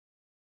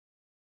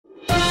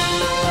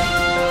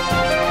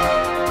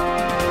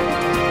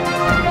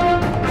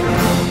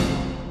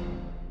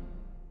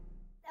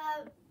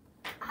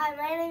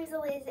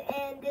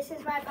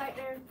is my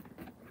partner,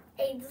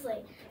 Ainsley,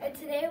 and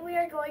today we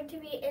are going to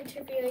be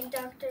interviewing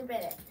Dr.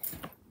 Bennett.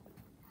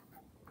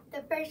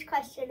 The first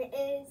question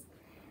is,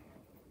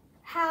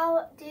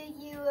 how do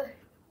you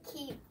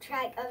keep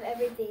track of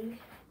everything?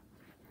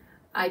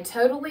 I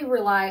totally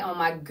rely on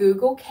my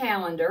Google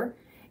Calendar.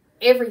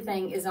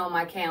 Everything is on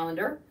my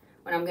calendar.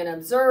 When I'm going to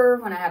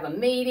observe, when I have a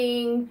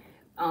meeting,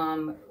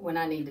 when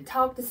I need to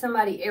talk to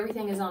somebody,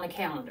 everything is on a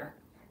calendar.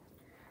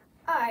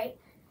 All right.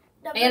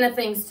 And a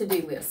things to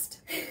do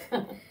list.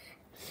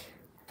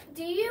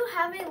 Do you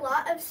have a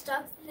lot of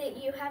stuff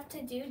that you have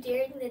to do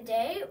during the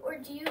day, or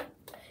do you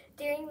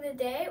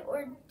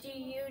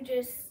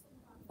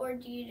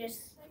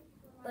just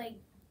like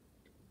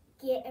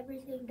get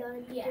everything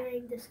done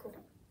during the school?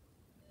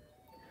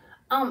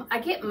 I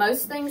get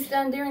most things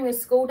done during the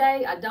school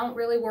day. I don't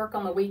really work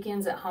on the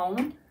weekends at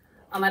home.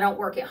 I don't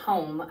work at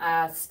home.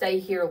 I stay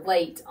here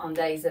late on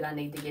days that I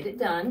need to get it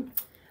done.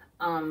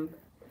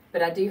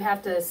 But I do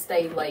have to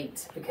stay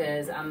late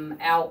because I'm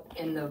out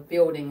in the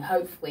building,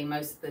 hopefully,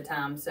 most of the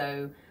time.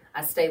 So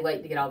I stay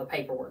late to get all the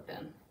paperwork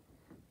done.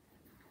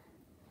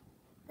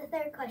 The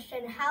third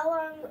question, how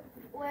long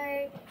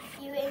were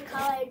you in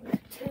college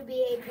to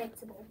be a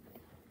principal?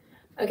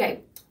 Okay,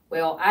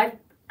 well,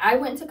 I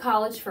went to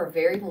college for a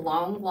very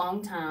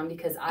long time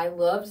because I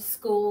loved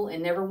school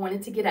and never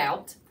wanted to get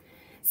out.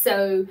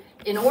 So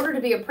in order to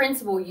be a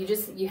principal,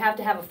 you have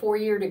to have a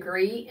 4-year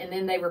degree, and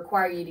then they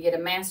require you to get a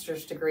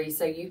master's degree.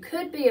 So you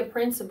could be a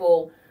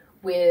principal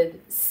with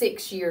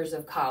 6 years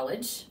of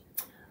college.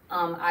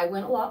 I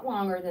went a lot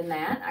longer than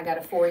that. I got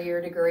a 4-year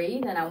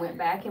degree. Then I went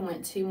back and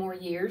went 2 more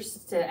years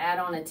to add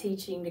on a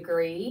teaching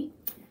degree.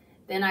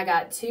 Then I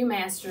got 2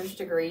 master's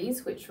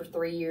degrees, which were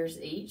 3 years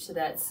each. So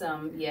that's,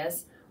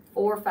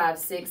 4, 5,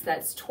 6,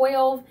 that's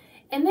 12.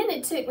 And then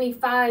it took me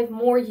 5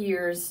 more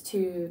years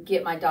to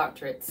get my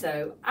doctorate.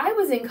 So I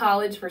was in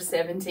college for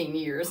 17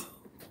 years.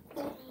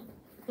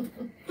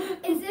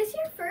 Is this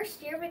your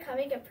first year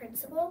becoming a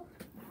principal?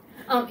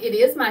 It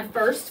is my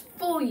first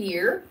full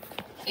year.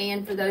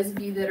 And for those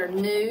of you that are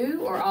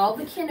new, or all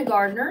the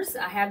kindergartners,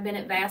 I have been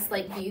at Bass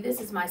Lakeview. This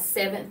is my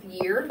 7th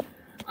year.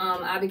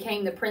 I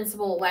became the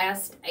principal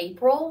last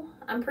April,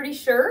 I'm pretty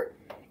sure.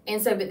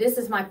 And so, but this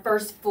is my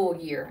first full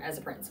year as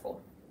a principal.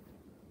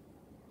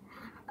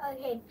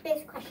 Okay,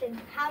 fifth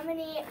question. How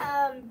many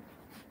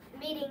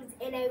meetings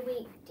in a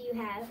week do you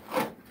have?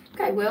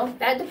 Okay, well,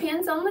 that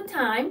depends on the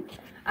time.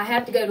 I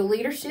have to go to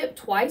leadership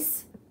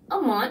twice a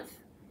month,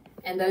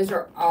 and those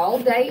are all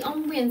day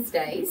on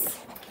Wednesdays.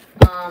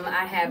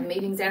 I have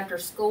meetings after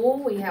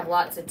school. We have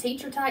lots of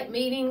teacher-type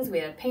meetings. We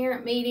have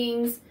parent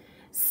meetings.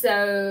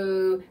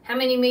 So how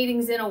many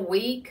meetings in a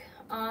week?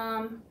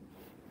 I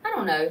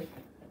don't know.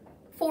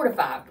 4 to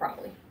 5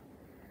 probably.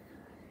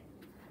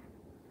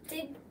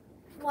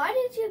 Why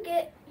did you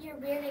get your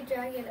bearded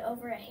dragon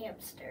over a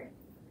hamster?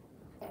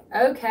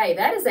 Okay,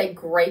 that is a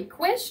great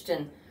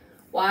question.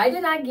 Why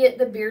did I get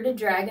the bearded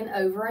dragon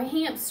over a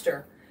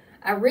hamster?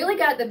 I really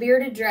got the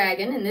bearded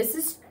dragon, and this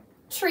is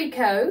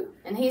Trico,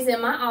 and he's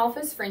in my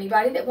office for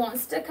anybody that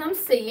wants to come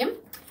see him.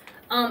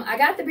 I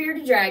got the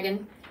bearded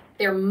dragon.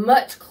 They're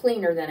much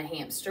cleaner than a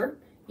hamster.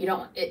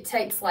 It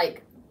takes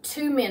like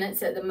 2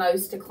 minutes at the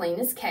most to clean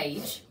his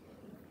cage.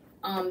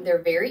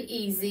 They're very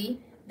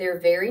easy. They're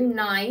very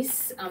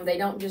nice. They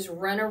don't just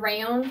run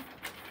around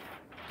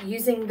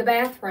using the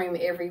bathroom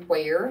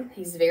everywhere.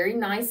 He's very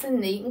nice and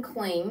neat and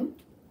clean.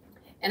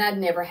 And I'd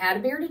never had a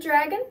bearded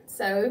dragon,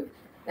 so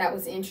that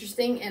was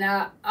interesting. And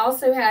I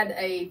also had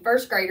a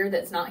first grader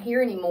that's not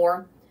here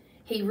anymore.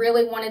 He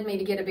really wanted me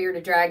to get a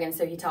bearded dragon,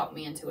 so he talked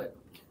me into it.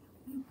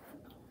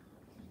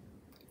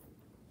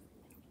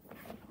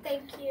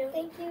 Thank you.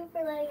 Thank you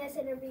for letting us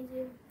interview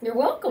you. You're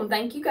welcome.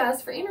 Thank you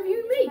guys for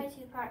interviewing me. My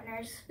 2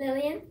 partners,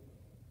 Lillian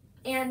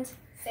and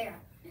Sarah.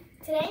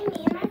 Today,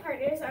 me and my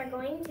partners are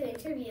going to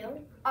interview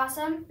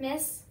awesome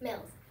Miss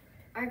Mills,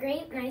 our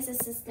great, nice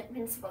assistant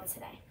principal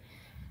today.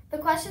 The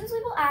questions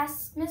we will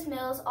ask Miss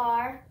Mills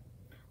are,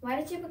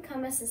 why did you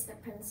become assistant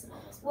principal?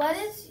 What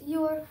is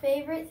your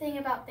favorite thing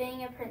about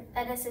being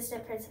an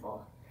assistant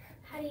principal?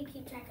 How do you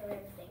keep track of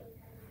everything?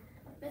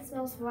 Ms.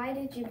 Mills, why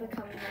did you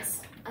become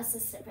this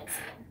assistant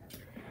principal?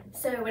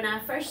 So when I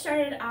first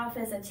started off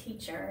as a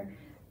teacher,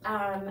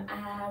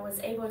 I was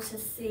able to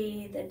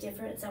see the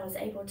difference I was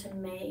able to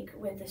make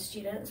with the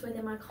students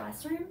within my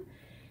classroom.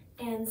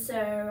 And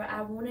so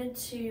I wanted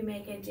to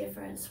make a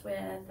difference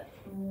with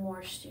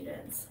more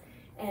students.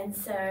 And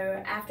so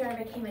after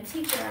I became a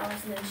teacher, I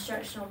was an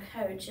instructional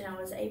coach, and I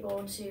was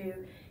able to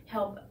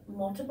help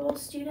multiple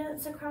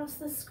students across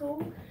the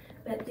school.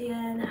 But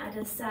then I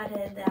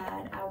decided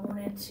that I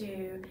wanted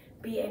to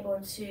be able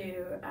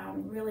to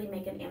really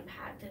make an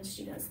impact in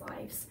students'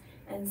 lives.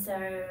 And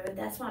so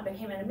that's why I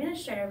became an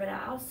administrator, but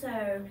I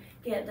also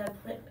get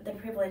the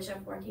privilege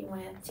of working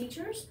with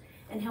teachers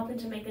and helping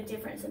to make a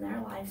difference in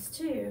their lives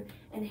too,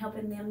 and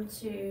helping them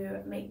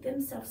to make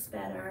themselves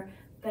better,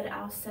 but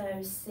also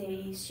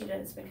see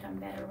students become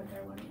better with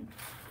their learning.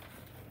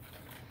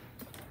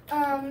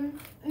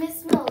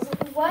 Ms. Mills,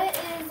 what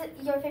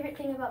is your favorite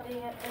thing about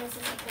being an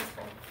assistant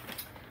principal?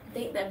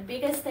 think the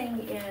biggest thing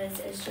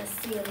is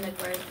just seeing the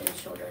growth in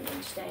children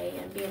each day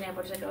and being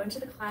able to go into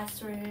the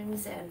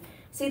classrooms and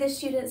see the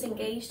students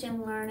engaged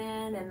in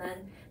learning, and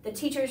the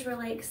teachers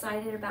really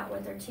excited about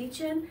what they're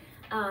teaching.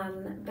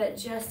 But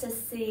just to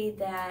see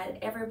that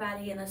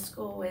everybody in the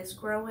school is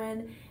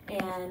growing,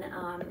 and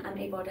I'm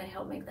able to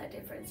help make that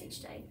difference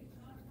each day.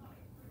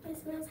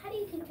 Ms. Mills, how do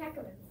you keep track of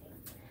everything?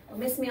 Well,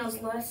 Miss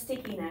Mills loves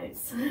sticky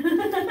notes.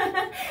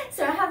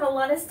 So I have a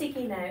lot of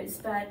sticky notes,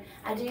 but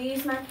I do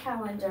use my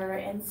calendar,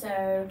 and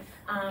so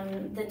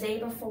the day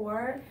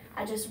before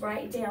I just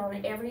write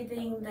down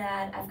everything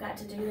that I've got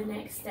to do the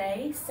next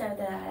day so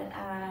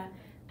that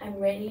I'm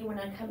ready when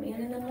I come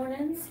in the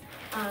mornings,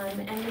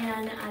 and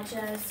then I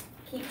just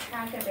keep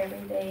track of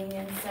everything.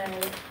 And so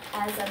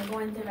as I'm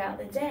going throughout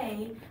the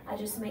day, I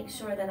just make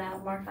sure that I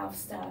mark off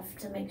stuff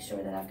to make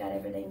sure that I've got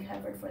everything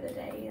covered for the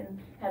day and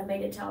have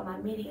made it to all my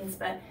meetings.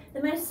 But the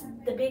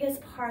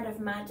biggest part of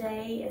my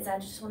day is I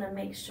just want to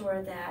make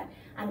sure that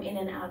I'm in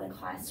and out of the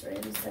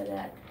classroom so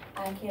that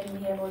I can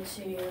be able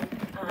to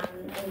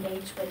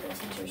engage with the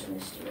teachers and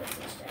the students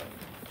each day.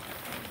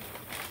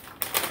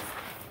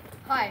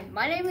 Hi,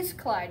 my name is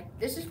Clyde.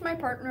 This is my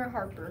partner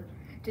Harper.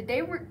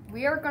 Today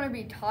we are going to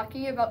be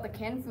talking about the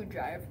canned food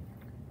drive.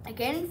 The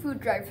canned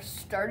food drive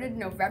started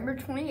November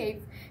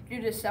 28th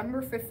to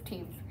December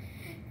 15th.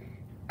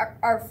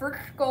 Our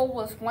first goal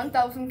was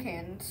 1,000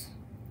 cans,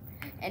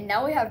 and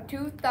now we have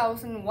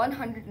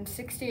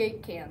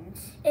 2,168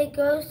 cans. It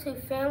goes to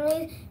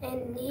families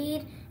in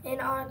need in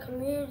our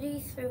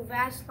community through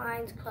Vast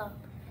Lines Club.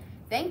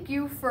 Thank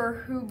you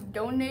for who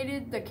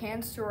donated the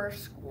cans to our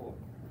school.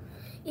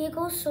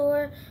 Eagles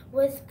soar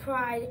with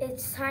pride.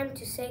 It's time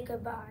to say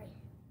goodbye.